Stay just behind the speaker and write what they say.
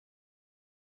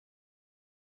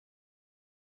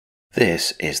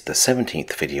This is the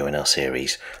 17th video in our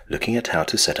series looking at how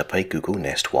to set up a Google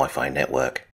Nest Wi-Fi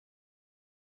network.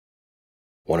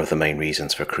 One of the main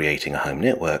reasons for creating a home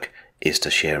network is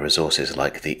to share resources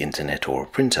like the internet or a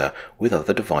printer with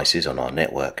other devices on our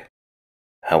network.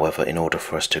 However, in order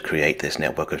for us to create this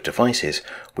network of devices,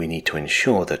 we need to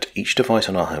ensure that each device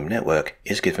on our home network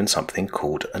is given something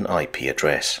called an IP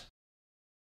address.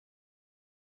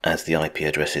 As the IP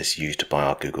addresses used by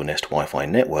our Google Nest Wi-Fi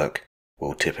network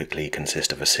will typically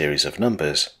consist of a series of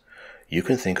numbers, you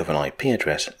can think of an IP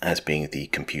address as being the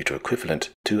computer equivalent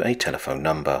to a telephone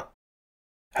number.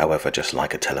 However, just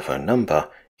like a telephone number,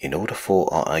 in order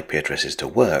for our IP addresses to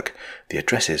work, the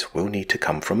addresses will need to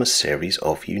come from a series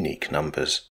of unique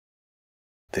numbers.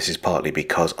 This is partly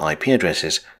because IP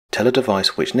addresses tell a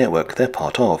device which network they're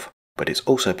part of, but it's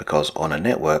also because on a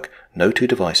network, no two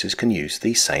devices can use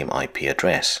the same IP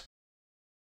address.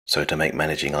 So to make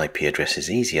managing IP addresses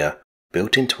easier,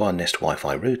 built into our Nest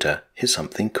Wi-Fi router is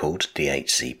something called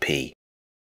DHCP.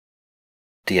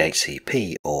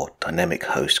 DHCP, or Dynamic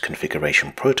Host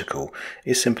Configuration Protocol,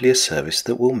 is simply a service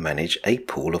that will manage a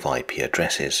pool of IP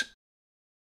addresses.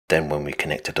 Then when we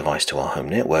connect a device to our home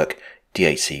network,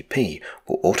 DHCP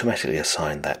will automatically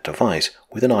assign that device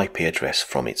with an IP address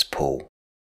from its pool.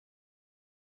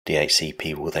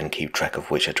 DHCP will then keep track of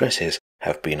which addresses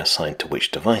have been assigned to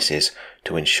which devices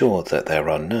to ensure that there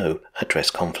are no address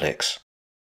conflicts.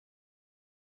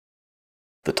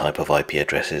 The type of IP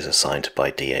addresses assigned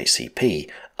by DHCP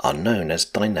are known as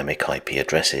dynamic IP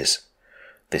addresses.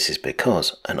 This is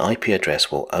because an IP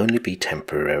address will only be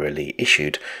temporarily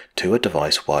issued to a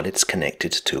device while it's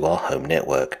connected to our home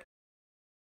network.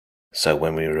 So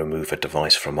when we remove a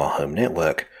device from our home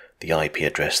network, the IP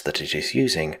address that it is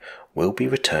using will be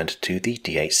returned to the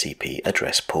DHCP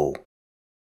address pool.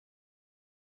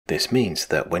 This means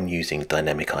that when using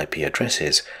dynamic IP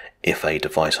addresses, if a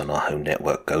device on our home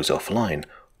network goes offline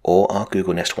or our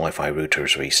Google Nest Wi-Fi router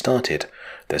is restarted,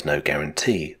 there's no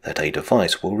guarantee that a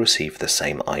device will receive the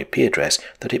same IP address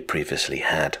that it previously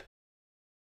had.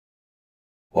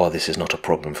 While this is not a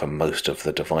problem for most of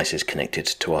the devices connected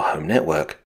to our home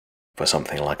network, for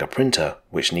something like a printer,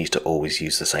 which needs to always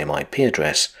use the same IP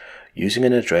address, using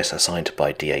an address assigned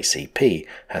by DHCP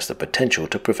has the potential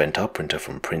to prevent our printer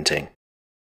from printing.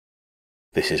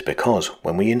 This is because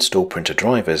when we install printer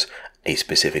drivers, a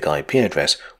specific IP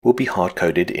address will be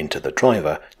hard-coded into the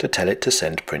driver to tell it to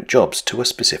send print jobs to a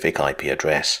specific IP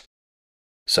address.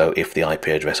 So if the IP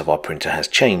address of our printer has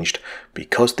changed,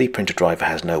 because the printer driver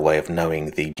has no way of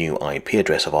knowing the new IP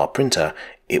address of our printer,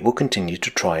 it will continue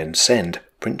to try and send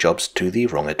print jobs to the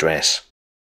wrong address.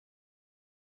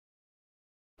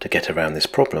 To get around this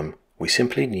problem, we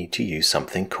simply need to use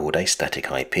something called a static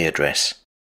IP address.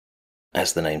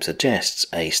 As the name suggests,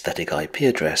 a static IP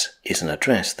address is an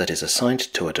address that is assigned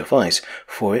to a device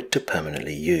for it to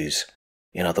permanently use.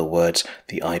 In other words,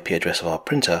 the IP address of our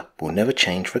printer will never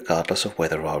change regardless of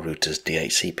whether our router's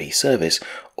DHCP service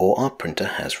or our printer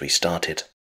has restarted.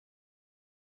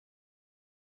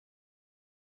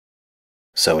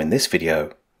 So in this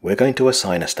video, we're going to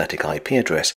assign a static IP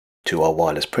address to our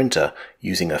wireless printer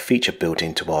using a feature built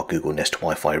into our Google Nest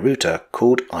Wi-Fi router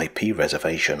called IP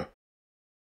Reservation.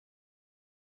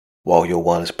 While your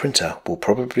wireless printer will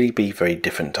probably be very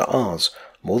different to ours,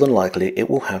 more than likely it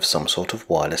will have some sort of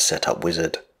wireless setup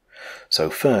wizard. So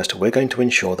first, we're going to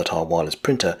ensure that our wireless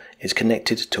printer is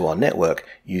connected to our network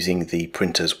using the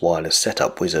printer's wireless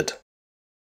setup wizard.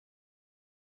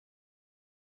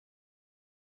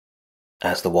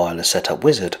 As the wireless setup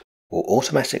wizard will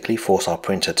automatically force our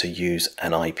printer to use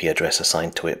an IP address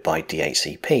assigned to it by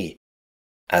DHCP,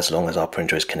 as long as our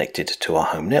printer is connected to our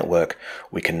home network,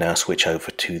 we can now switch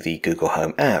over to the Google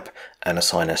Home app and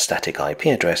assign a static IP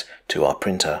address to our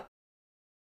printer.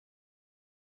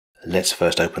 Let's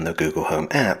first open the Google Home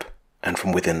app and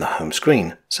from within the home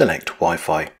screen, select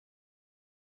Wi-Fi.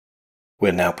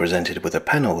 We're now presented with a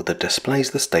panel that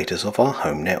displays the status of our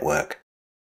home network.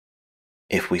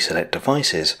 If we select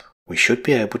Devices, we should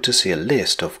be able to see a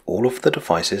list of all of the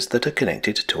devices that are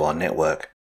connected to our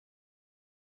network.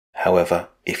 However,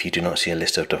 if you do not see a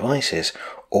list of devices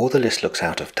or the list looks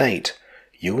out of date,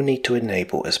 you will need to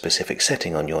enable a specific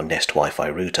setting on your Nest Wi-Fi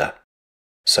router.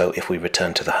 So if we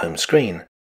return to the home screen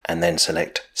and then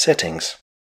select Settings,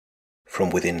 from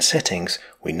within Settings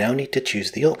we now need to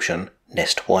choose the option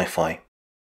Nest Wi-Fi.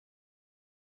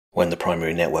 When the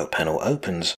primary network panel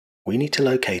opens, we need to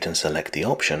locate and select the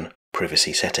option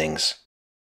Privacy Settings.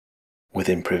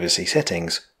 Within Privacy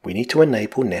Settings, we need to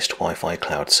enable Nest Wi-Fi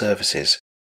Cloud Services,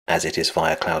 as it is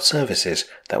via cloud services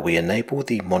that we enable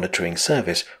the monitoring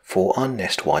service for our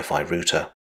Nest Wi-Fi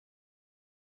router.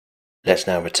 Let's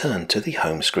now return to the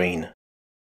home screen.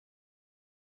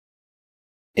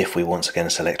 If we once again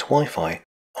select Wi-Fi,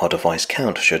 our device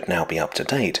count should now be up to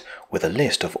date with a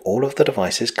list of all of the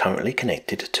devices currently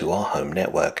connected to our home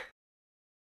network.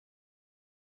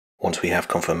 Once we have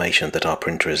confirmation that our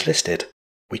printer is listed,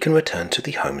 we can return to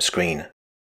the home screen.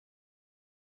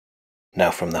 Now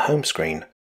from the home screen,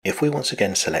 if we once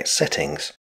again select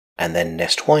Settings and then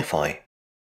Nest Wi-Fi,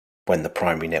 when the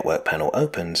primary network panel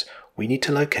opens, we need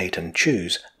to locate and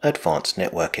choose Advanced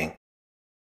Networking.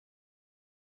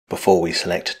 Before we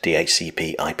select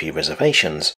DHCP IP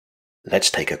Reservations,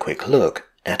 let's take a quick look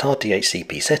at our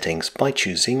DHCP settings by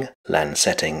choosing LAN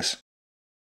Settings.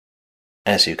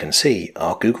 As you can see,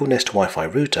 our Google Nest Wi-Fi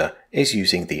router is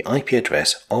using the IP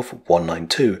address of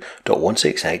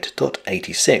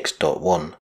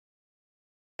 192.168.86.1.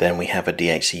 Then we have a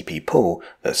DHCP pool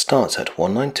that starts at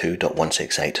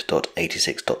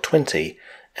 192.168.86.20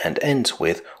 and ends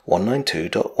with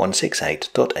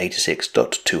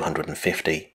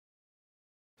 192.168.86.250.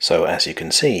 So as you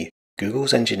can see,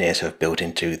 Google's engineers have built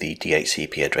into the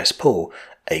DHCP address pool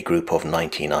a group of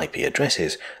 19 IP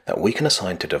addresses that we can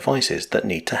assign to devices that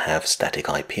need to have static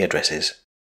IP addresses.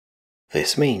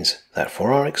 This means that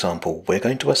for our example, we're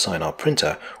going to assign our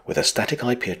printer with a static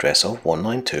IP address of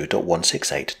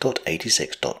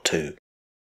 192.168.86.2.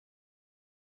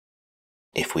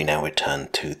 If we now return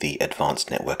to the Advanced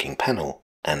Networking panel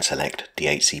and select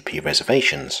DHCP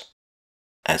Reservations,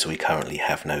 as we currently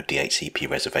have no DHCP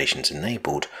reservations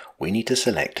enabled, we need to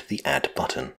select the Add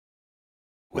button.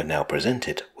 We're now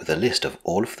presented with a list of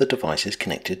all of the devices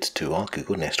connected to our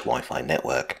Google Nest Wi-Fi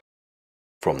network.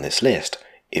 From this list,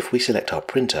 if we select our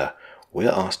printer, we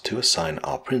are asked to assign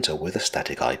our printer with a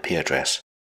static IP address.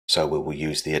 So we will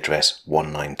use the address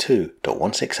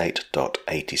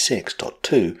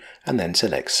 192.168.86.2 and then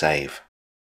select Save.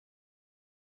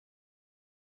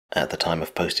 At the time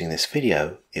of posting this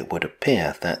video, it would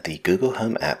appear that the Google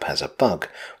Home app has a bug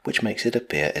which makes it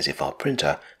appear as if our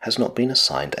printer has not been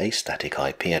assigned a static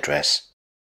IP address.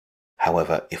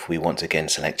 However, if we once again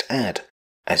select Add,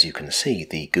 as you can see,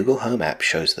 the Google Home app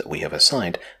shows that we have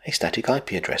assigned a static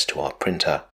IP address to our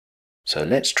printer. So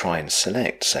let's try and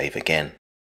select Save again.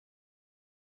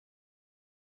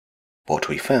 What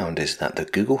we found is that the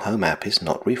Google Home app is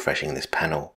not refreshing this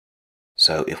panel.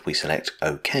 So if we select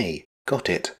OK, got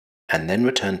it, and then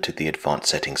return to the Advanced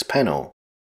Settings panel,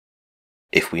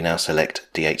 if we now select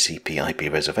DHCP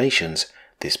IP Reservations,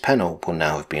 this panel will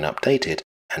now have been updated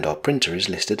and our printer is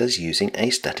listed as using a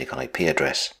static IP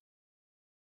address.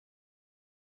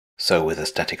 So with a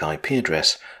static IP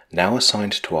address now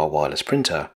assigned to our wireless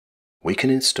printer, we can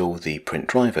install the print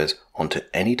drivers onto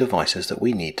any devices that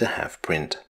we need to have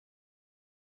print.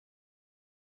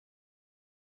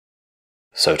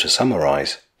 So to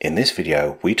summarize, in this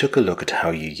video we took a look at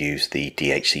how you use the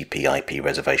DHCP IP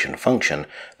reservation function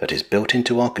that is built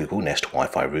into our Google Nest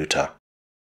Wi-Fi router.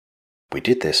 We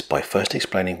did this by first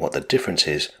explaining what the difference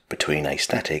is between a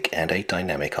static and a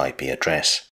dynamic IP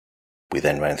address. We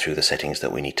then ran through the settings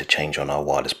that we need to change on our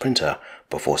wireless printer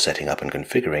before setting up and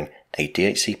configuring a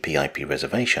DHCP IP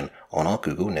reservation on our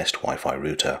Google Nest Wi-Fi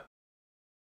router.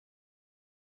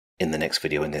 In the next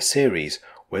video in this series,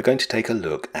 we're going to take a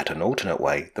look at an alternate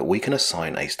way that we can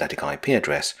assign a static IP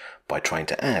address by trying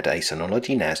to add a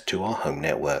Synology NAS to our home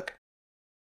network.